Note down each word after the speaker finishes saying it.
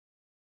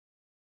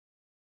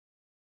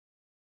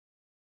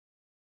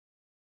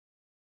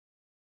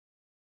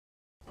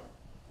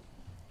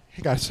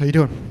Hey guys, how you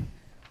doing?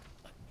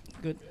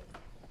 Good.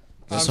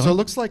 So it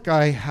looks like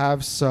I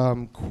have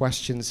some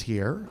questions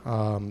here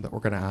that we're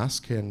going to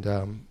ask, and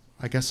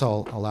I guess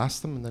I'll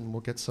ask them, and then we'll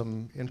get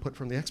some input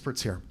from the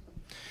experts here.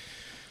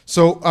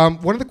 So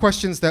one of the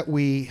questions that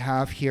we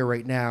have here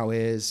right now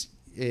is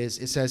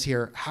it says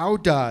here, how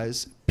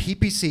does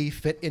PPC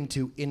fit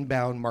into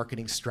inbound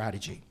marketing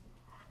strategy?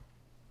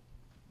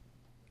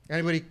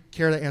 Anybody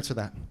care to answer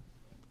that?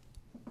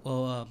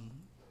 Well,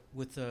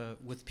 with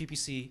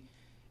PPC,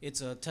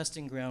 it's a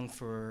testing ground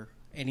for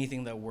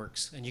anything that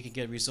works, and you can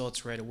get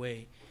results right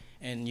away,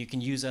 and you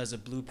can use that as a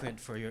blueprint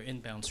for your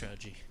inbound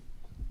strategy.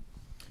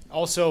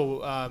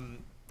 Also,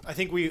 I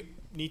think we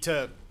need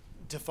to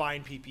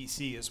define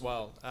PPC as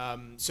well.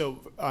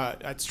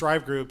 At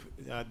Strive Group,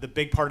 the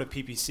big part of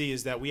PPC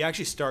is that we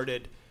actually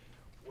started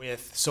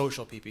with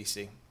social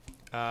PPC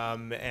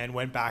and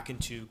went back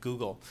into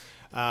Google.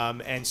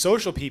 And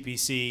social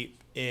PPC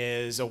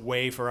is a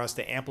way for us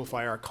to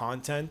amplify our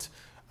content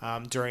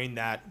during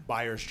that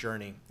buyer's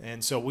journey.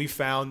 And so we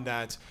found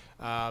that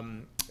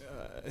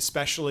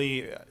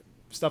especially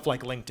stuff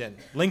like LinkedIn.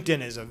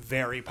 LinkedIn is a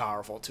very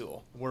powerful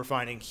tool. We're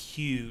finding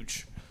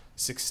huge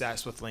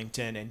success with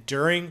LinkedIn. And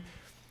during,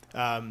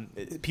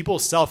 people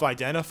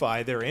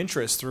self-identify their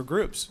interests through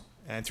groups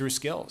and through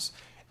skills.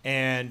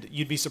 And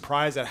you'd be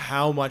surprised at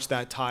how much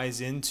that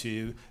ties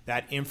into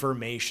that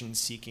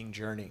information-seeking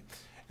journey.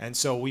 And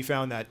so we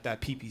found that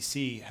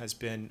PPC has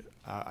been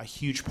a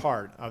huge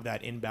part of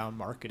that inbound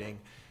marketing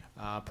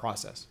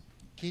process.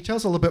 Can you tell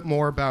us a little bit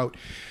more about,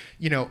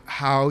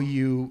 how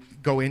you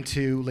go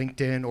into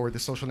LinkedIn or the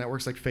social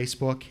networks like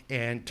Facebook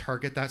and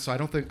target that? So I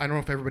don't know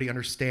if everybody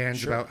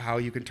understands about how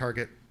you can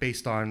target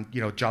based on,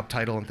 job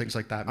title and things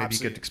like that. Maybe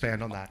you could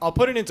expand on that. I'll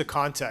put it into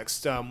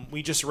context.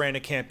 We just ran a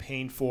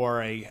campaign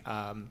for a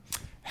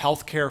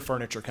healthcare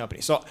furniture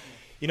company. So,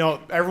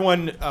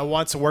 everyone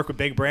wants to work with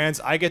big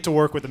brands. I get to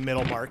work with the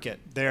middle market.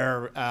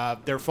 They're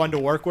fun to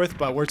work with,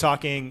 but we're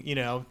talking,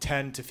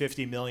 10 to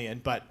 50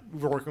 million. But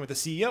we're working with the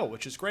CEO,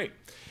 which is great.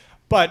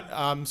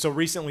 But so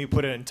recently we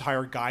put an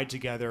entire guide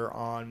together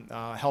on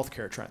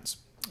healthcare trends,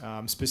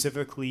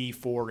 specifically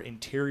for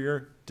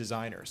interior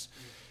designers.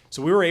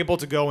 So we were able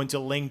to go into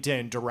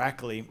LinkedIn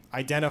directly,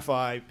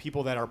 identify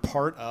people that are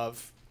part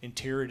of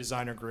interior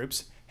designer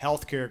groups,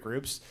 healthcare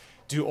groups,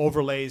 do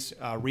overlays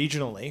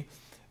regionally.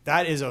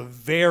 That is a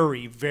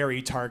very,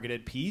 very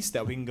targeted piece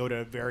that we can go to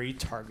a very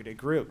targeted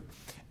group.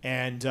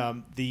 And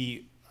I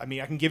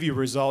can give you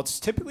results.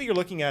 Typically, you're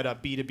looking at a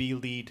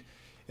B2B lead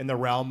in the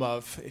realm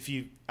of, if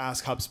you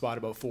ask HubSpot,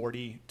 about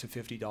 $40 to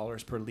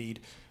 $50 per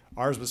lead.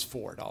 Ours was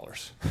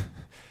 $4.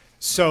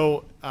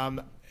 So,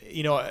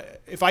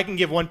 if I can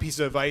give one piece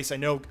of advice, I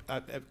know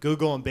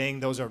Google and Bing,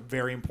 those are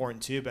very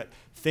important too, but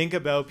think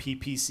about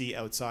PPC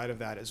outside of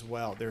that as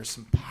well. There's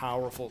some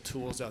powerful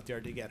tools out there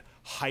to get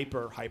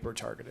hyper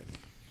targeted.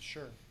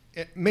 Sure.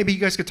 Maybe you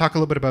guys could talk a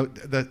little bit about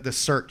the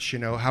search,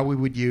 how we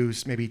would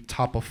use maybe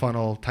top of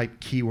funnel type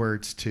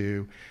keywords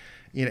to,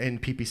 in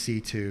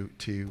PPC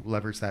to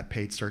leverage that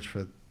paid search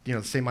for,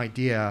 the same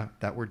idea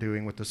that we're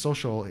doing with the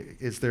social.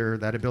 Is there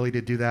that ability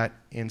to do that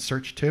in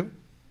search too?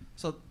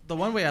 So the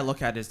one way I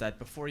look at it is that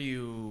before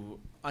you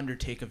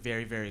undertake a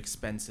very, very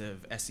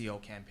expensive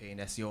SEO campaign,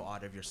 SEO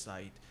audit of your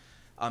site,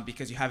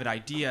 because you have an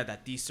idea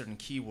that these certain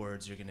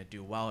keywords you're going to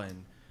do well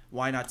in,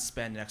 why not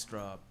spend an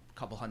extra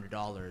couple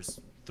 $100,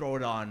 throw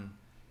it on,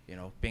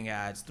 Bing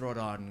ads, throw it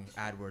on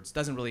AdWords,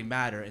 doesn't really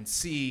matter, and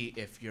see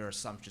if your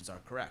assumptions are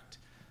correct.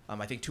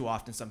 I think too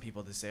often some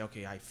people just say,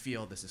 okay, I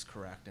feel this is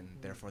correct, and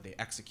therefore they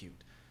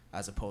execute,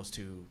 as opposed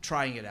to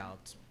trying it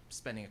out,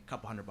 spending a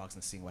couple $100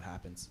 and seeing what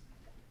happens.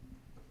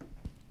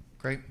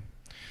 Great.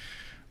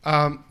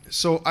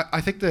 So I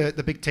think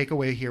the big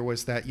takeaway here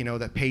was that,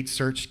 that paid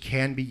search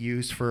can be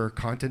used for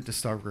content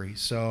discovery.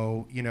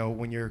 So,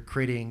 when you're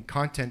creating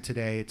content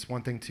today, it's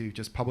one thing to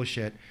just publish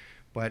it,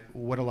 but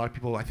what a lot of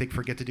people, I think,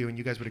 forget to do, and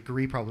you guys would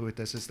agree probably with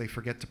this, is they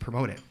forget to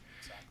promote it.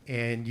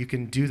 And you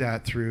can do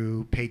that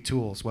through paid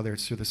tools, whether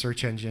it's through the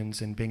search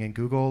engines in Bing and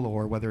Google,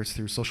 or whether it's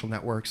through social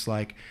networks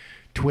like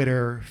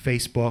Twitter,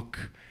 Facebook,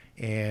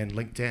 and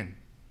LinkedIn.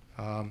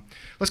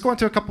 Let's go on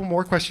to a couple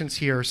more questions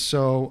here.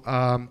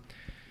 So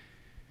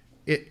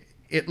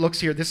it looks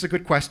here, this is a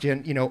good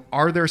question.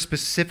 Are there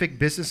specific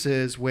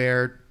businesses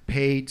where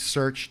paid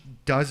search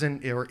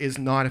doesn't or is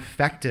not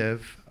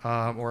effective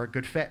or a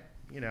good fit?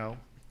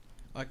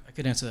 I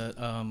could answer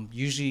that.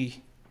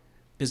 Usually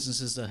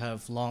businesses that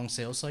have long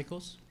sales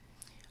cycles,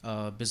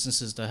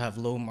 businesses that have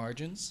low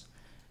margins,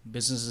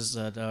 businesses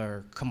that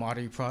are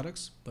commodity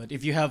products. But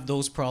if you have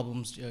those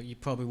problems, you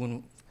probably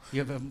wouldn't.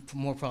 You have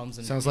more problems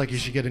than. Sounds like you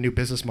should get a new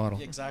business model.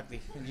 Yeah,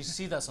 exactly, and you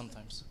see that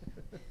sometimes.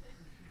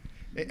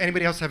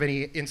 Anybody else have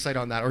any insight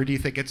on that, or do you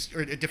think it's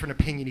a different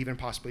opinion even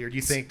possibly, or do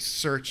you think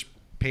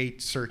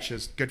paid search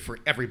is good for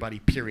everybody,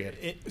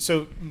 period?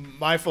 So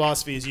my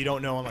philosophy is you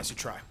don't know unless you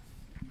try.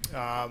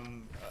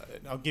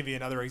 I'll give you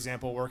another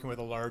example. Working with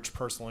a large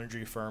personal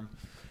injury firm,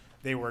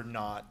 they were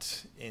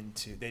not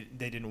into. They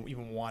didn't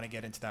even want to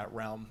get into that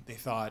realm. They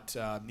thought,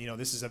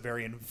 this is a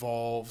very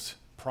involved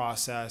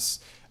process.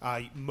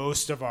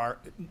 Most of our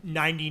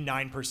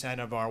 99%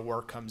 of our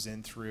work comes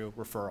in through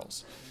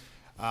referrals.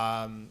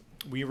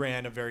 We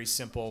ran a very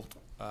simple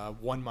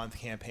 1-month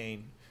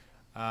campaign,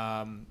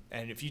 and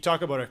if you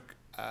talk about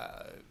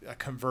a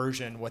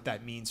conversion, what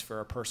that means for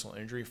a personal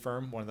injury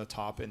firm, one of the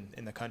top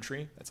in the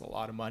country, that's a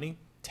lot of money.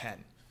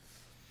 10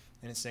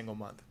 in a single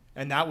month,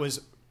 and that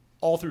was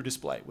all through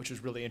display, which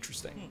is really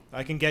interesting.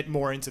 I can get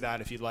more into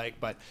that if you'd like,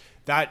 but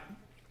that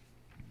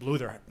blew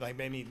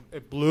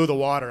it blew the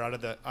water out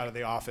of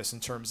the office in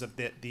terms of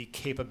the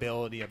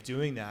capability of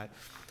doing that,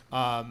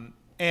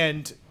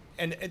 and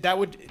that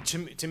would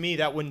to me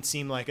that wouldn't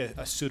seem like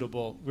a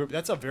suitable.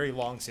 That's a very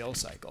long sales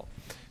cycle.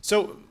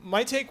 So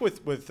my take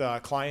with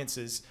clients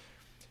is,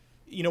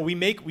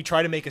 we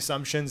try to make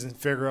assumptions and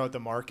figure out the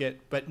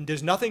market, but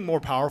there's nothing more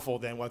powerful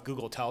than what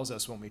Google tells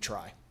us when we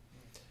try.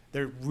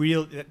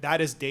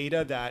 That is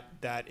data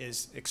that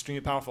is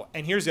extremely powerful.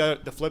 And here's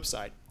the flip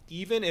side.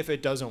 Even if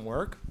it doesn't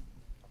work,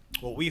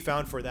 what we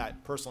found for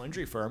that personal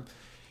injury firm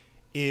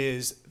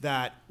is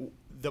that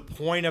the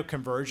point of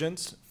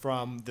convergence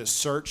from the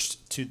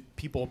search to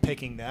people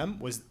picking them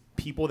was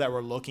people that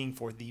were looking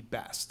for the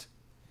best.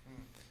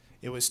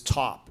 It was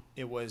top.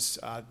 It was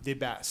the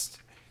best.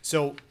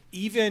 So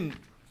even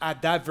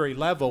at that very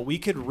level, we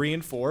could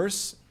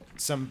reinforce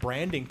some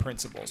branding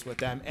principles with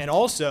them and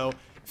also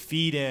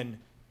feed in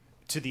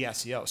to the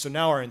SEO. So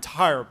now our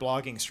entire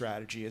blogging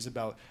strategy is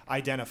about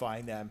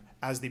identifying them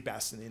as the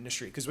best in the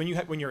industry. Because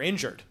when you're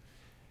injured,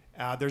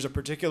 there's a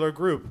particular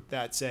group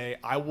that say,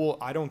 I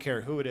don't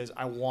care who it is,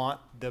 I want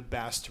the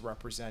best to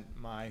represent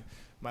my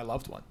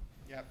loved one.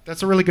 Yeah,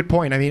 that's a really good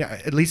point. I mean,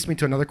 it leads me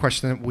to another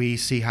question that we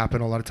see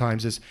happen a lot of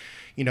times is,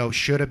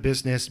 should a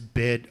business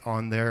bid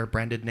on their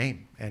branded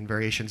name and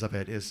variations of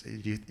it?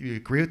 Do you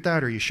agree with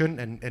that, or you shouldn't,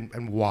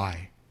 and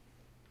why?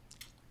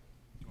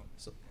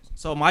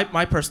 So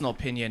my personal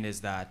opinion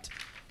is that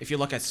if you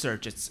look at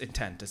search, its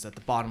intent is at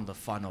the bottom of the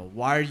funnel.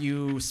 Why are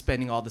you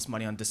spending all this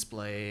money on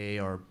display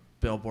or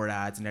billboard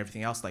ads and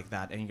everything else like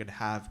that, and you're going to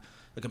have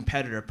a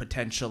competitor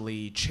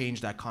potentially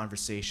change that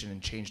conversation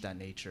and change that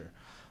nature?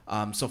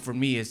 So for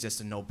me, it's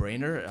just a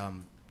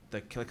no-brainer.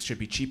 The clicks should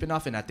be cheap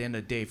enough, and at the end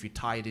of the day, if you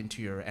tie it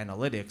into your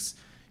analytics,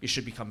 it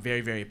should become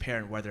very, very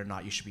apparent whether or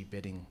not you should be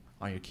bidding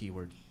on your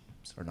keywords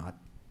or not.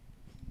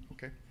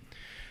 Okay.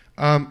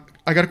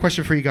 I got a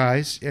question for you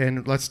guys,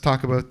 and let's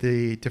talk about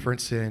the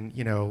difference in,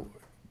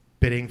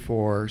 bidding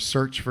for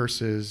search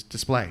versus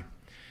display,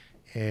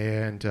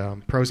 and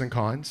pros and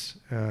cons,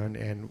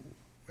 and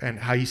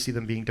how you see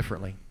them being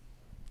differently.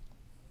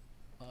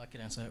 I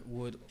can answer that.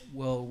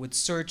 With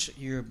search,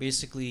 you're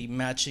basically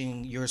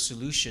matching your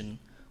solution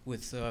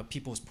with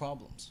people's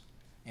problems,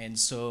 and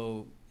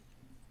so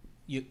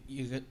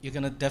you're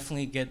gonna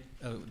definitely get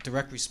a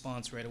direct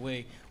response right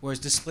away. Whereas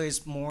display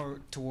is more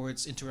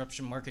towards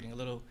interruption marketing.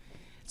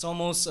 It's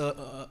almost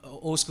a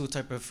old school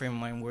type of frame of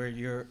mind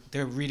where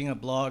they're reading a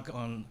blog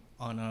on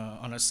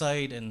a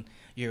site, and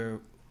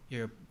your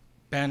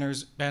banner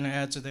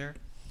ads are there.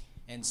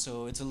 And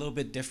so it's a little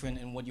bit different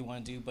in what you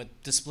want to do,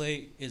 but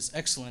display is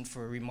excellent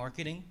for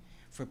remarketing,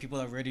 for people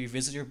that already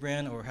visit your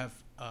brand or have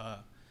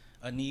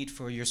a need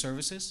for your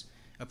services,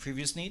 a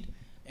previous need,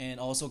 and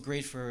also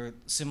great for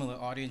similar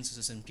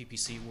audiences in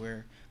PPC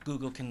where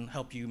Google can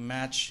help you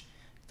match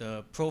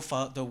the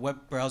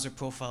web browser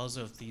profiles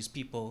of these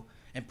people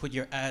and put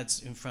your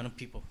ads in front of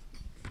people.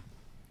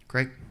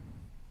 Great.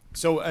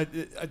 So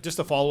just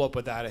to follow up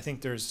with that, I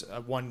think there's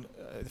a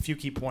few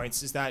key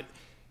points is that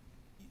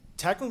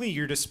technically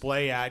your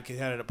display ad can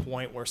hit at a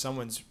point where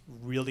someone's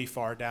really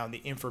far down the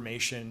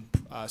information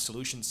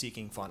solution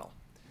seeking funnel.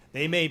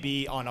 They may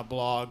be on a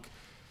blog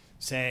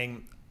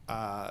saying,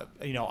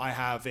 I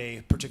have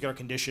a particular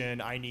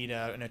condition, I need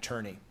an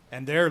attorney.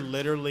 And they're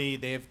literally,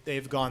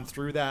 they've gone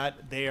through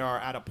that. They are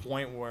at a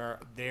point where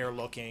they're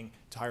looking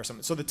to hire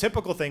someone. So the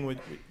typical thing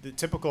the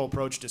typical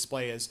approach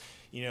display is,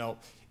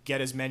 get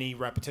as many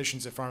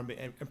repetitions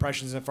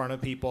impressions in front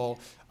of people.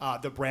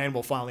 The brand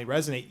will finally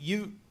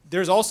resonate.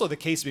 There's also the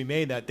case to be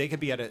made that they could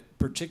be at a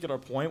particular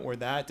point where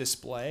that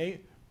display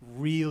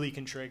really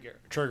can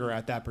trigger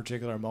at that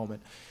particular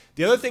moment.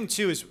 The other thing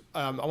too is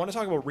I want to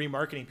talk about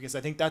remarketing because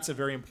I think that's a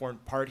very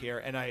important part here.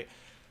 And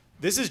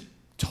this is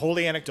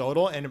totally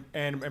anecdotal, and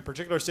in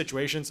particular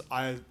situations,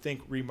 I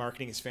think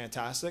remarketing is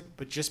fantastic.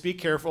 But just be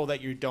careful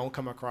that you don't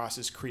come across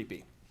as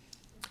creepy.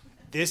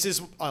 This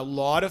is a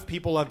lot of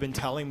people have been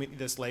telling me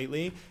this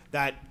lately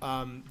that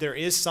there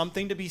is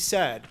something to be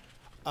said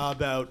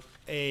about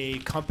a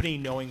company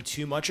knowing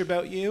too much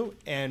about you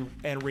and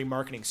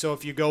remarketing. So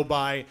if you go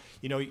buy,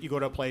 you go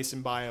to a place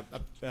and buy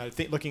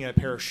looking at a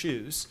pair of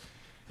shoes,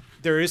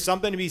 there is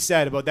something to be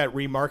said about that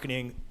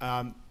remarketing.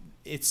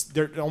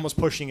 They're almost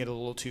pushing it a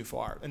little too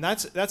far, and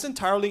that's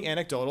entirely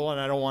anecdotal. And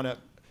I don't want to.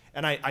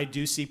 And I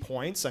do see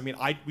points. I mean,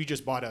 we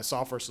just bought a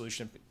software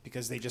solution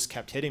because they just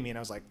kept hitting me, and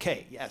I was like,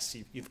 okay, yes,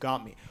 you've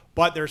got me.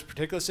 But there's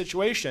particular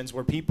situations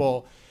where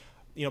people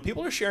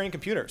are sharing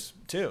computers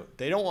too.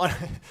 They don't want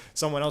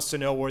someone else to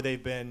know where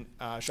they've been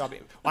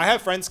shopping. I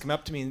have friends come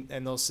up to me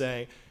and they'll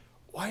say,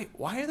 why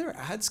are there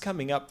ads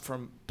coming up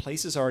from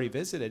places already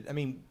visited? I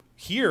mean,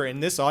 here in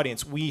this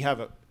audience,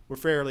 we're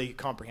fairly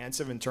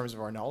comprehensive in terms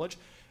of our knowledge.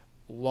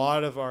 A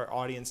lot of our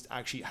audience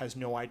actually has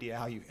no idea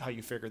how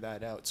you figure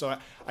that out. So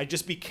I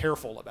just be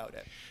careful about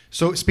it.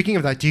 So speaking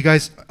of that, do you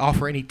guys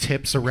offer any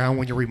tips around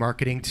when you're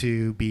remarketing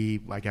to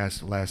be, I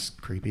guess, less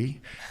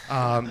creepy?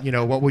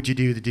 What would you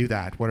do to do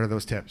that? What are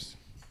those tips?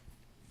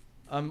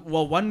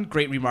 Well, one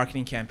great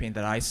remarketing campaign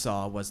that I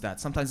saw was that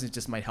sometimes it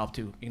just might help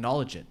to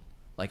acknowledge it.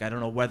 Like, I don't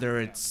know whether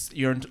it's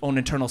your own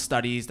internal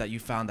studies that you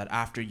found that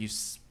after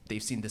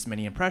they've seen this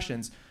many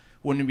impressions,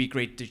 wouldn't it be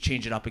great to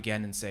change it up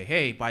again and say,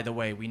 hey, by the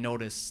way, we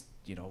noticed,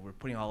 we're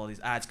putting all of these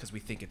ads because we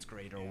think it's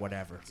great or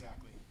whatever.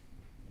 Exactly.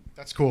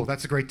 That's cool.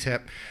 That's a great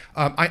tip.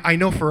 I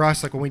know for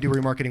us, like when we do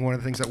remarketing, one of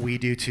the things that we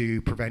do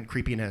to prevent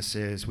creepiness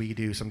is we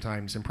do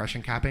sometimes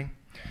impression capping.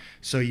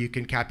 So you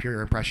can cap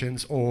your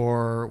impressions,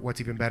 or what's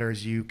even better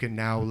is you can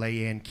now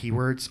lay in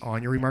keywords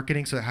on your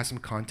remarketing so it has some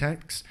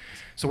context.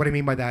 So what I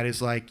mean by that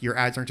is like your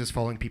ads aren't just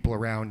following people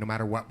around no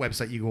matter what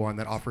website you go on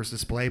that offers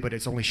display, but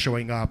it's only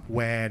showing up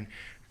when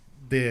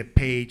the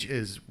page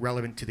is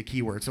relevant to the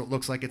keyword. So it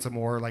looks like it's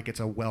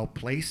a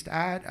well-placed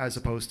ad as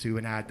opposed to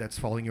an ad that's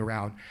following you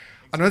around.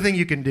 Another thing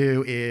you can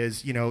do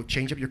is,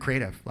 change up your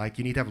creative. Like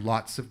you need to have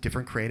lots of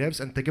different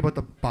creatives and think about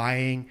the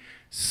buying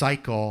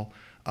cycle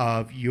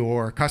of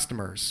your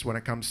customers when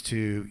it comes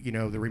to the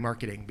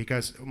remarketing,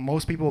 because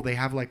most people, they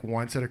have like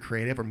one set of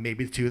creative or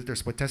maybe two that they're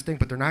split testing,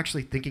 but they're not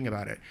actually thinking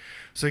about it.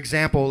 So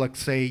example, let's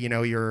say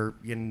you're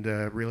in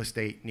the real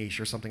estate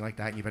niche or something like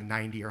that, and you have a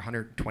 90 or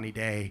 120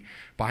 day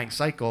buying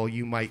cycle.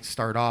 You might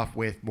start off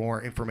with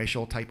more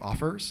informational type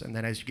offers, and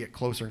then as you get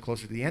closer and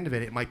closer to the end of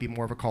it, it might be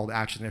more of a call to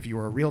action. If you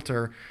were a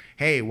realtor,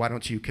 hey, why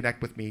don't you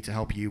connect with me to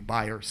help you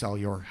buy or sell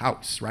your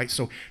house, right?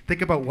 So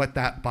think about what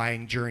that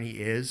buying journey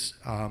is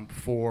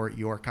for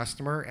your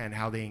customer and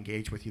how they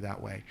engage with you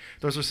that way.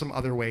 Those are some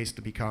other ways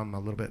to become a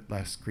little bit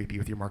less creepy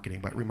with your marketing,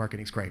 but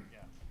remarketing's great. Yeah.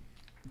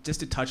 Just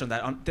to touch on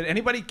that, did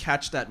anybody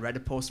catch that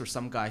Reddit post where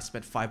some guy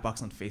spent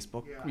 $5 on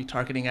Facebook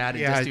retargeting ad?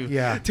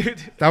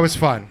 That was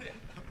fun.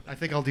 I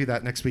think I'll do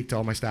that next week to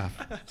all my staff.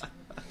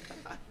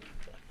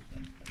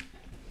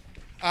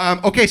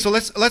 Okay, so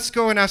let's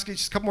go and ask you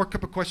just a couple more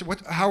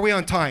questions. How are we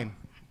on time?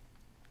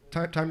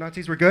 Time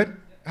Nazis, we're good?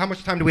 How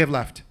much time do we have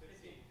left?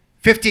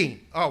 15.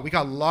 Oh, we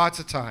got lots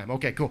of time.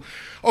 Okay, cool.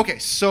 Okay,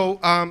 so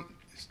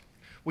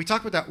we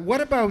talked about that. What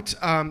about,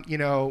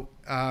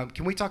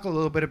 can we talk a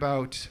little bit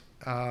about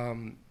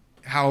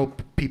how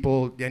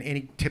people, and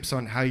any tips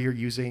on how you're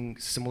using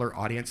similar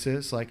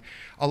audiences? Like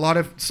a lot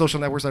of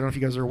social networks, I don't know if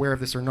you guys are aware of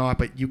this or not,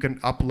 but you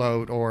can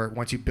upload, or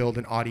once you build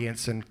an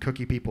audience and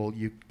cookie people,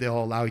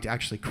 they'll allow you to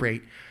actually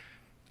create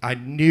a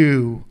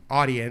new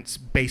audience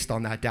based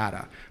on that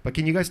data. But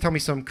can you guys tell me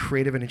some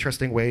creative and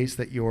interesting ways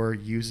that you're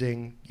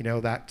using,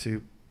 that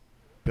to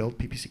build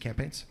PPC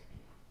campaigns?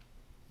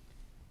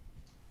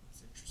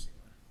 That's an interesting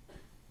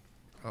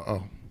one.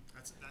 Uh-oh.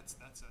 That's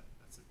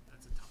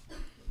a tough one.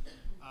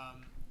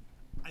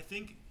 I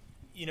think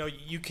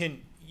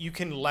you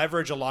can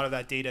leverage a lot of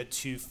that data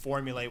to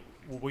formulate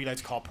what we like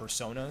to call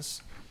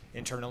personas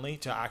internally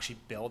to actually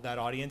build that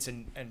audience,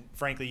 and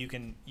frankly you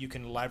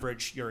can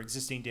leverage your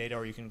existing data,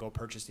 or you can go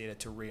purchase data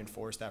to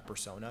reinforce that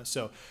persona.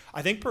 So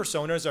I think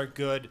personas are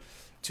good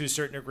to a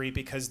certain degree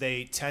because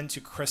they tend to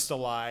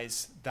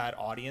crystallize that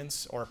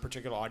audience or a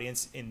particular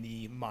audience in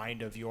the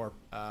mind of your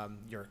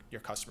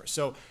customers.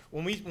 So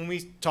when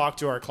we talk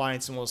to our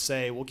clients and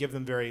we'll give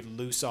them very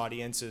loose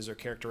audiences or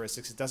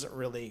characteristics, it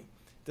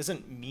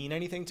doesn't mean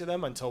anything to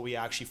them until we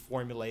actually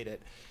formulate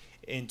it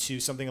into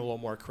something a little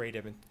more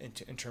creative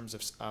in terms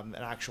of an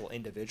actual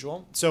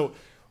individual. So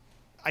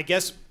I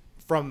guess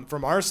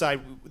from our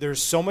side,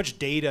 there's so much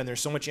data and there's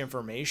so much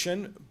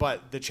information,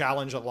 but the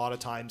challenge a lot of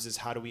times is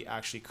how do we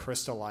actually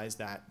crystallize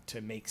that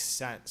to make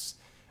sense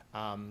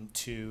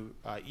to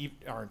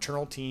our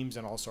internal teams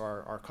and also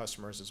our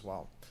customers as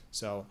well.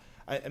 So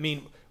I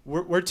mean,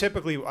 we're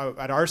typically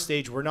at our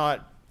stage, we're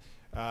not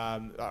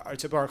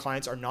our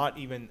clients are not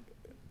even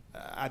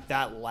at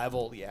that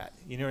level yet.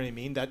 You know what I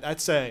mean?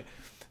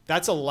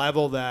 That's a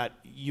level that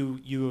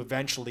you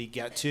eventually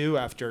get to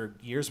after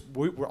years. A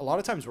lot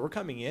of times we're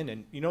coming in,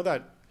 and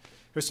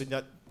Kristen,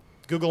 that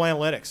Google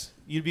Analytics,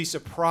 you'd be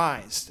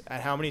surprised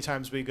at how many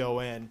times we go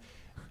in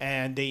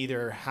and they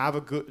either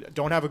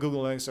don't have a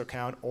Google Analytics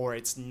account, or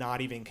it's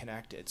not even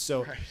connected.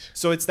 So right.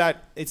 So it's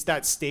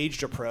that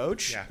staged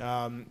approach.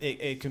 Yeah.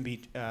 It can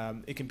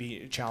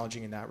be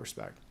challenging in that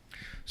respect.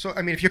 So,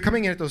 I mean, if you're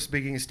coming in at those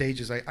beginning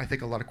stages, I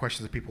think a lot of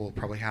questions that people will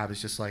probably have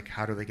is just like,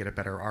 how do they get a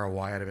better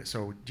ROI out of it?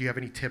 So do you have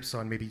any tips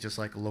on maybe just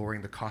like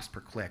lowering the cost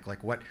per click?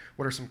 Like what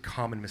are some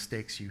common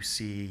mistakes you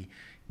see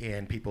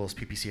in people's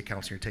PPC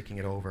accounts when you're taking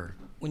it over?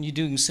 When you're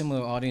doing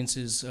similar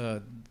audiences,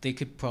 they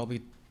could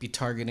probably be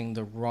targeting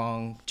the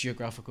wrong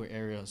geographical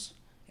areas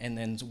and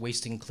then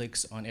wasting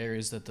clicks on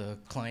areas that the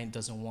client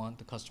doesn't want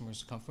the customers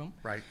to come from.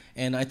 Right.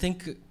 And I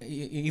think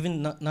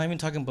even not even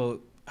talking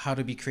about how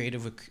to be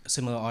creative with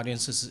similar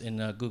audiences in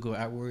Google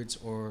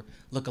AdWords or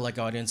lookalike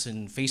audience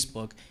in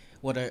Facebook.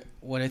 What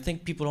I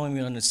think people don't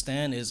even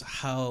understand is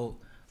how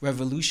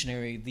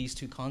revolutionary these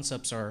two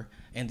concepts are,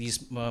 and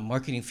these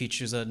marketing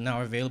features that now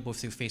are available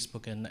through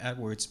Facebook and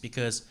AdWords.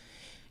 Because,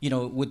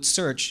 with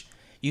search,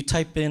 you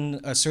type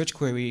in a search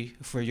query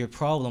for your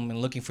problem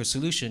and looking for a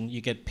solution,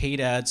 you get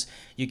paid ads,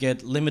 you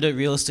get limited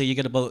real estate, you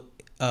get about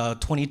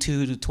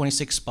 22 to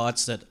 26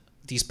 spots that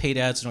these paid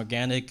ads and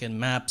organic and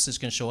maps is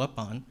going to show up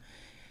on.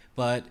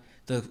 But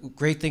the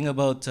great thing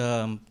about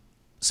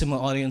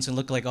similar audience and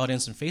lookalike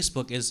audience in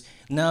Facebook is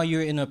now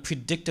you're in a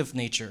predictive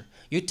nature.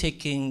 You're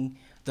taking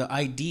the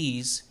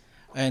IDs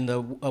and the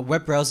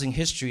web browsing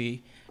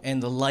history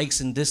and the likes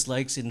and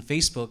dislikes in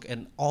Facebook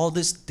and all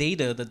this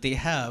data that they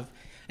have,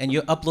 and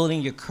you're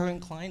uploading your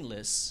current client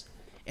lists.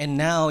 And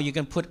now you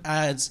can put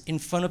ads in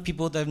front of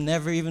people that have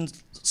never even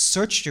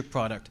searched your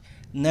product,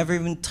 never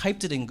even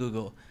typed it in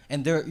Google.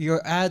 And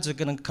your ads are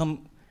going to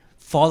come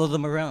follow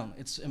them around.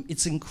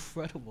 It's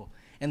incredible.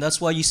 And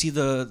that's why you see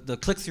the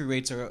click-through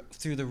rates are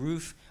through the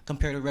roof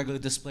compared to regular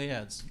display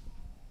ads.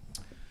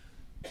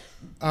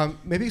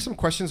 Maybe some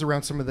questions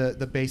around some of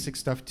the basic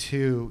stuff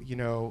too.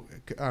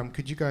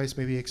 Could you guys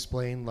maybe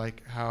explain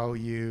like how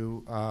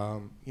you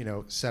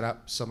set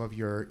up some of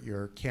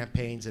your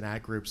campaigns and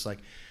ad groups? Like,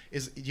 do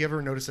you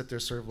ever notice that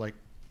there's sort of like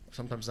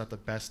sometimes not the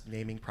best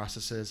naming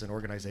processes and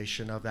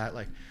organization of that?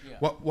 Like, Yeah.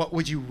 what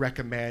would you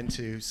recommend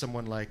to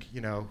someone like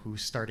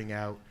who's starting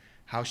out?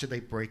 How should they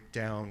break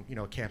down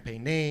a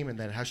campaign name, and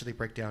then how should they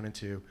break down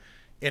into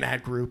an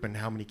ad group, and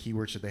how many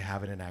keywords should they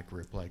have in an ad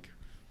group? Like.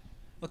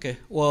 Okay,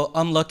 well,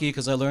 I'm lucky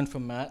because I learned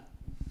from Matt.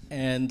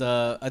 And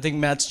I think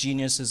Matt's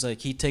genius is like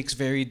he takes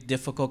very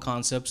difficult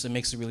concepts and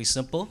makes it really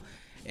simple.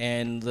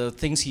 And the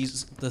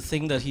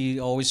thing that he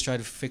always tried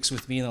to fix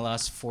with me in the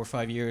last 4 or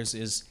 5 years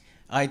is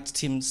I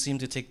seem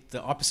to take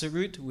the opposite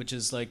route, which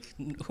is like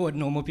what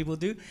normal people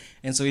do.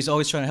 And so he's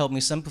always trying to help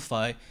me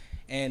simplify.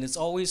 And it's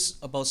always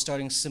about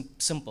starting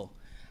simple.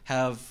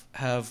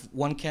 Have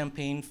one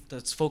campaign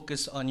that's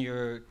focused on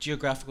your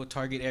geographical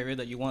target area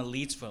that you want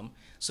leads from.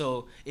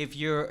 So if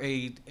you're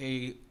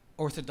a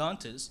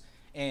orthodontist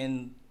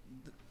and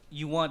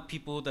you want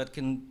people that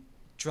can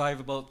drive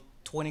about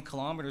 20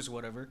 kilometers or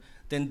whatever,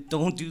 then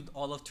don't do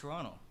all of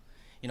Toronto.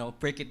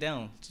 Break it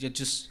down. You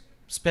just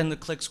spend the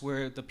clicks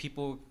where the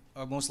people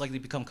are most likely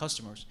to become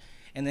customers.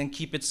 And then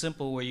keep it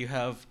simple where you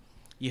have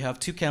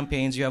 2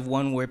 campaigns. You have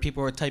one where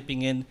people are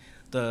typing in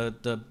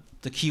the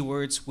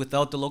keywords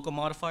without the local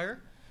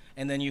modifier.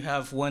 And then you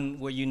have one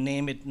where you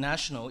name it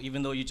national,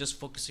 even though you're just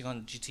focusing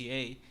on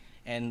GTA,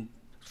 and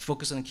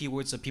focus on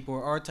keywords that people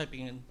are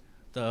typing in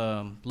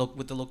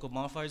with the local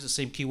modifiers, the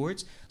same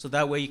keywords. So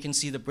that way you can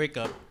see the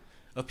breakup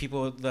of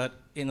people that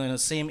in the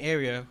same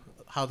area,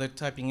 how they're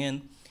typing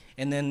in.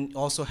 And then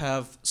also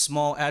have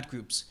small ad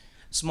groups.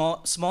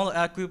 Smaller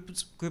ad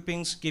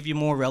groupings give you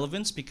more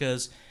relevance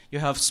because you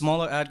have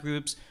smaller ad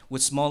groups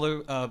with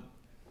smaller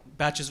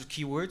batches of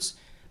keywords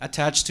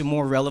attached to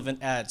more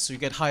relevant ads. So you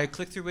get higher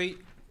click-through rate,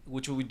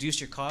 which will reduce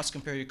your costs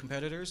compared to your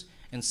competitors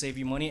and save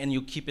you money, and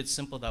you'll keep it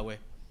simple that way.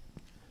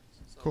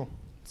 Cool.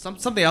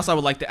 Something else I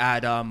would like to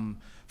add,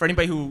 for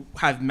anybody who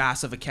have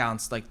massive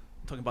accounts, like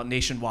talking about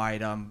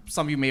nationwide,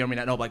 some of you may or may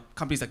not know, like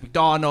companies like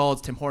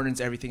McDonald's, Tim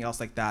Hortons, everything else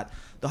like that,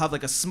 they'll have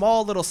like a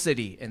small little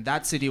city, and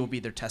that city will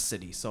be their test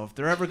city. So if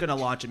they're ever going to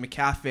launch a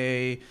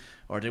McCafe,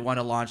 or they want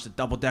to launch the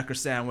double-decker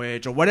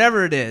sandwich, or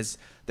whatever it is,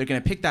 they're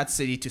going to pick that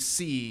city to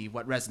see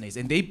what resonates.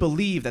 And they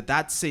believe that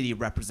that city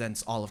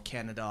represents all of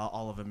Canada,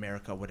 all of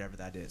America, whatever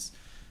that is.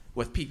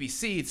 With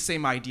PPC, it's the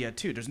same idea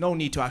too. There's no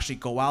need to actually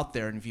go out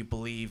there, and if you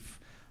believe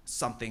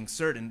something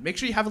certain, make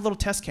sure you have a little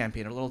test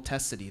campaign or a little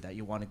test city that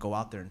you want to go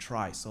out there and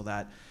try, so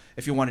that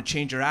if you want to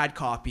change your ad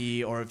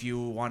copy or if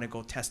you want to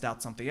go test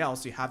out something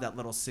else, you have that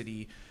little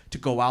city to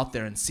go out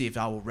there and see if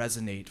that will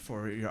resonate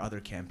for your other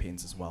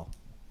campaigns as well.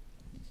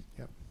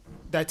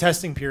 That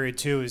testing period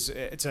too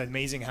it's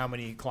amazing how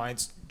many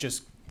clients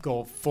just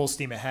go full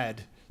steam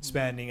ahead,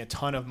 spending a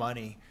ton of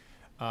money.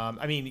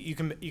 I mean, you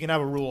can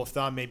have a rule of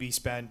thumb, maybe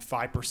spend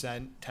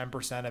 5%,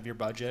 10% of your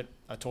budget,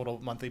 a total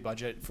monthly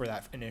budget for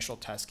that initial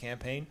test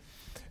campaign.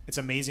 It's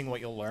amazing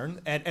what you'll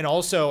learn. And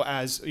also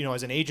as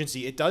an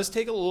agency, it does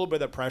take a little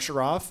bit of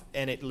pressure off,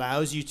 and it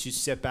allows you to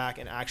sit back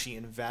and actually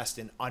invest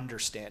in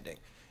understanding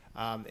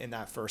in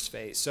that first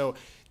phase. So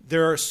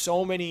there are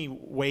so many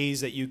ways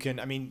that you can,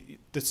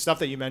 the stuff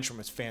that you mentioned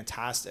was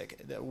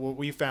fantastic. What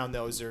we found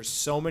though is there's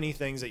so many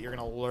things that you're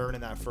going to learn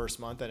in that first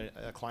month that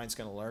a client's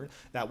going to learn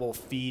that will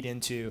feed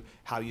into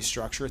how you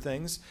structure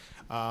things.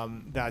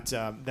 That's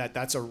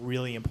a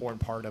really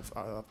important part of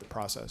the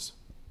process.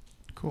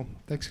 Cool.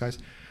 Thanks, guys.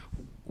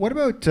 What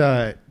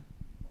about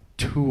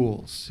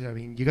tools?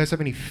 You guys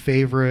have any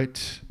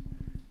favorite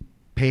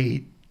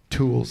paid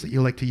tools that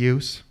you like to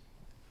use?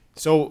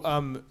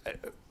 So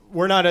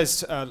we're not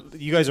as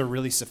you guys are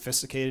really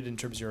sophisticated in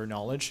terms of your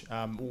knowledge.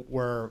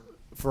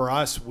 For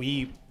us,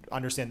 we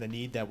understand the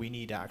need that we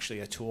need actually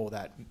a tool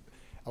that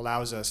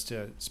allows us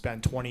to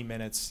spend 20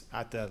 minutes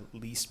at the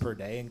least per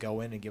day and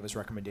go in and give us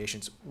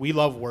recommendations. We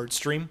love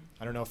WordStream.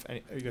 I don't know if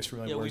are you guys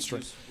familiar with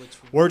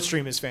WordStream?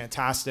 WordStream is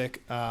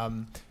fantastic.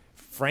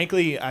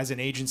 Frankly, as an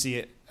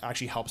agency,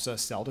 actually helps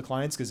us sell to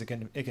clients because it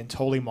can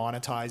totally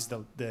monetize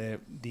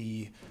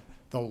the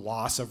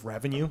loss of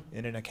revenue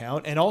in an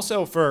account. And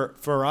also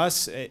for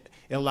us, it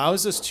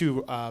allows us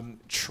to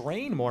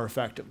train more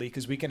effectively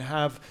because we can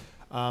have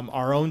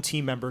our own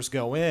team members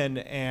go in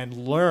and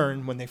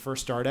learn when they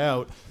first start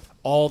out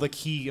all the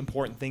key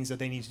important things that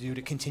they need to do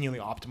to continually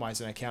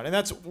optimize an account. And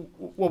that's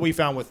what we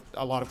found with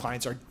a lot of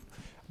clients are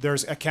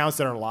there's accounts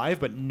that are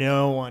live, but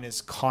no one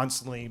is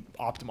constantly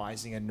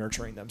optimizing and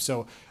nurturing them.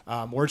 So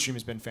WordStream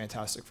has been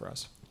fantastic for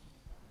us.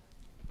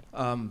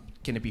 Can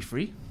it be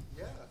free?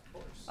 Yeah, of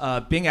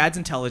course. Bing Ads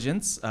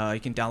Intelligence, you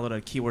can download it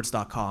at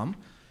keywords.com.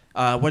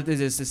 What it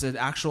is an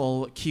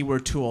actual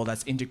keyword tool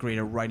that's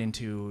integrated right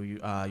into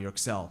your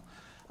Excel.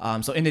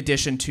 So in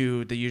addition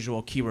to the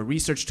usual keyword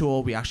research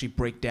tool, we actually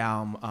break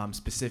down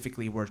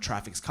specifically where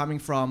traffic's coming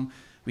from.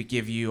 We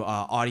give you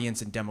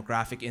audience and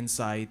demographic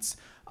insights,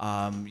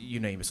 you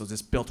name it. So it's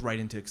just built right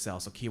into Excel.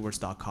 So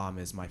keywords.com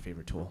is my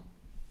favorite tool.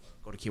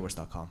 Go to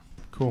keywords.com.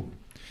 Cool.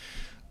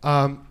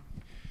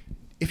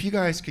 If you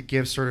guys could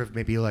give sort of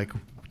maybe like,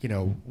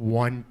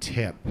 one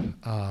tip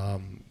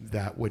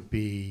that would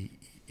be,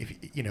 if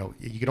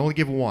you could only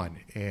give one,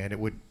 and it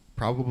would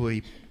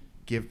probably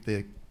give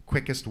the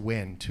quickest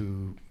win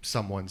to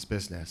someone's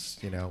business,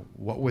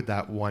 what would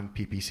that one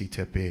PPC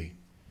tip be?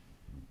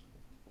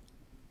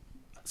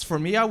 For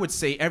me, I would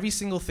say every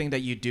single thing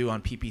that you do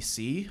on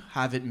PPC,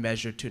 have it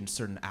measured to a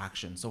certain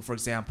action. So for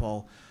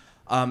example,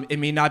 it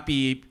may not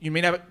be, you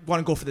may not want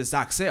to go for the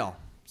exact sale.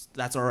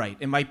 That's all right.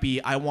 It might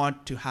be, I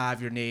want to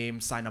have your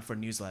name sign up for a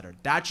newsletter.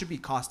 That should be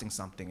costing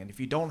something. And if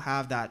you don't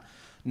have that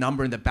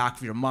number in the back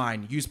of your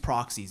mind, use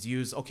proxies.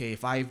 Use, okay,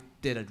 if I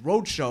did a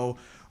road show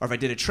or if I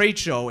did a trade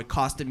show, it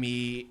costed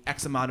me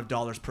X amount of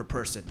dollars per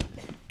person.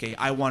 Okay,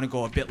 I want to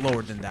go a bit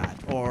lower than that.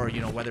 Or,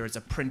 whether it's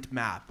a print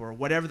map or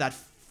whatever that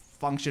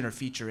function or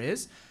feature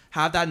is,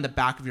 have that in the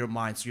back of your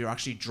mind so you're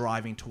actually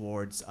driving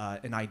towards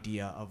an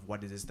idea of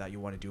what it is that you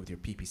want to do with your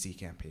PPC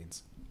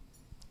campaigns.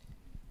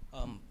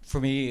 For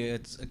me,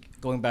 it's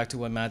going back to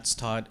what Matt's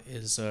taught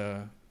is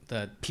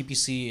that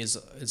PPC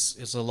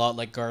is a lot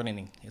like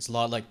gardening. It's a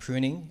lot like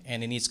pruning,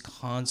 and it needs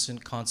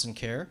constant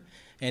care.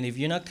 And if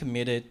you're not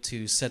committed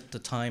to set the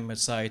time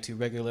aside to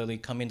regularly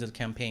come into the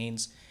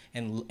campaigns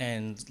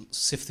and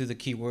sift through the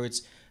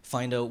keywords,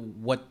 find out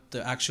what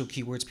the actual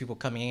keywords people are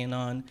coming in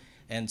on,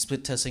 and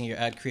split testing your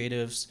ad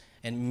creatives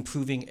and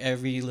improving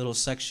every little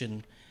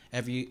section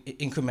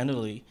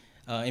incrementally,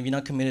 if you're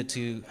not committed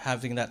to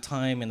having that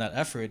time and that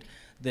effort,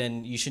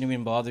 then you shouldn't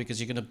even bother because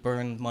you're going to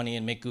burn money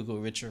and make Google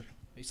richer,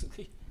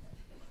 basically.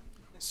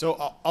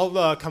 So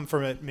I'll come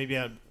from it. Maybe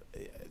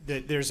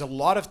there's a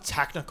lot of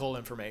technical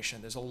information.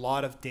 There's a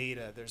lot of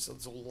data. There's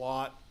a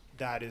lot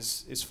that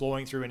is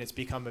flowing through, and it's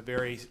become a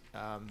very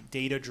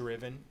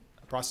data-driven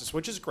process,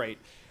 which is great.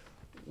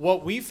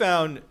 What we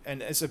found,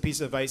 and as a piece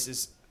of advice,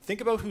 is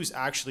think about who's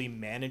actually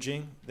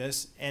managing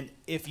this. And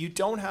if you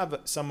don't have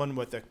someone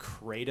with a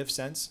creative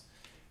sense,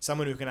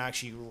 someone who can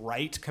actually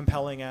write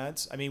compelling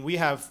ads. I mean, we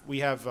have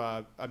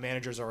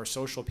managers of our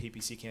social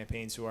PPC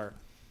campaigns who are,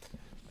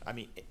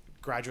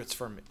 graduates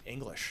from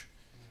English.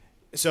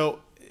 So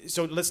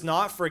let's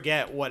not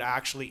forget what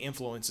actually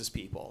influences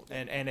people.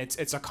 And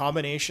it's a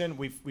combination.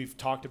 We've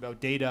talked about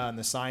data and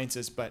the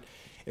sciences, but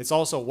it's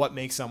also what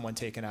makes someone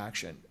take an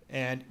action.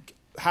 And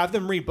have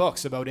them read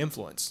books about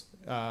influence.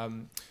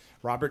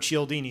 Robert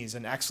Cialdini is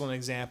an excellent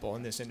example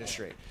in this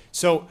industry.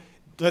 So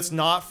let's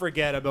not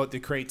forget about the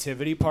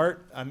creativity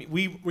part. I mean,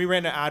 we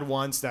ran an ad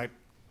once that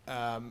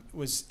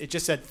it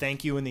just said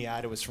thank you in the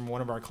ad. It was from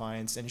one of our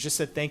clients, and it just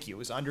said thank you. It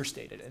was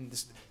understated. And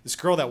this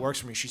girl that works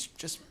for me, she's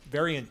just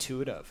very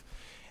intuitive,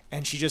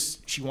 and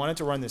she wanted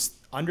to run this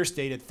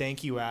understated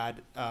thank you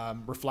ad,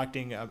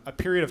 reflecting a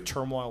period of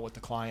turmoil with the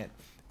client,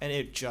 and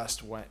it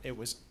just went. It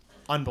was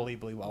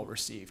unbelievably well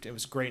received. It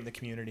was great in the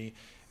community.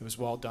 It was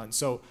well done.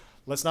 So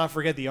let's not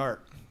forget the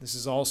art. This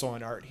is also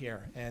an art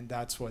here, and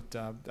that's what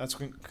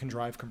can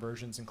drive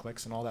conversions and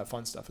clicks and all that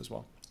fun stuff as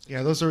well.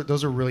 Yeah, those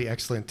are really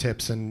excellent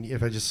tips. And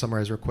if I just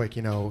summarize real quick,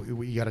 you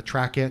got to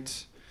track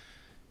it.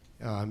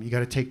 You got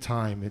to take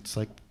time. It's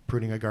like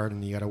pruning a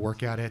garden. You got to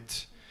work at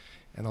it.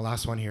 And the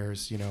last one here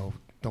is,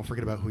 don't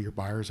forget about who your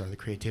buyers are, the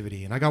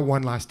creativity. And I got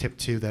one last tip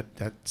too.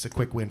 That's a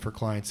quick win for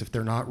clients if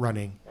they're not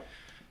running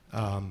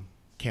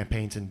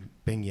campaigns in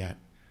Bing yet.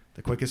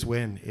 The quickest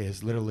win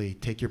is literally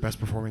take your best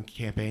performing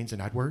campaigns in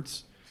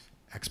AdWords,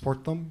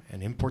 export them,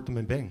 and import them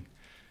in Bing.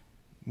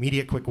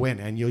 Immediate quick win,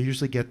 and you'll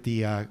usually get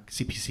the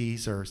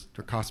CPCs or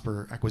cost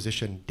per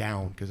acquisition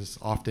down because it's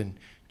often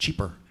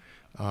cheaper.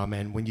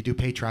 And when you do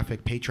paid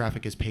traffic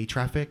is paid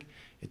traffic.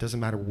 It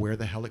doesn't matter where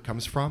the hell it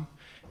comes from,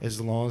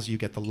 as long as you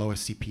get the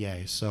lowest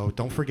CPA. So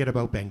don't forget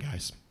about Bing,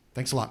 guys.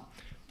 Thanks a lot.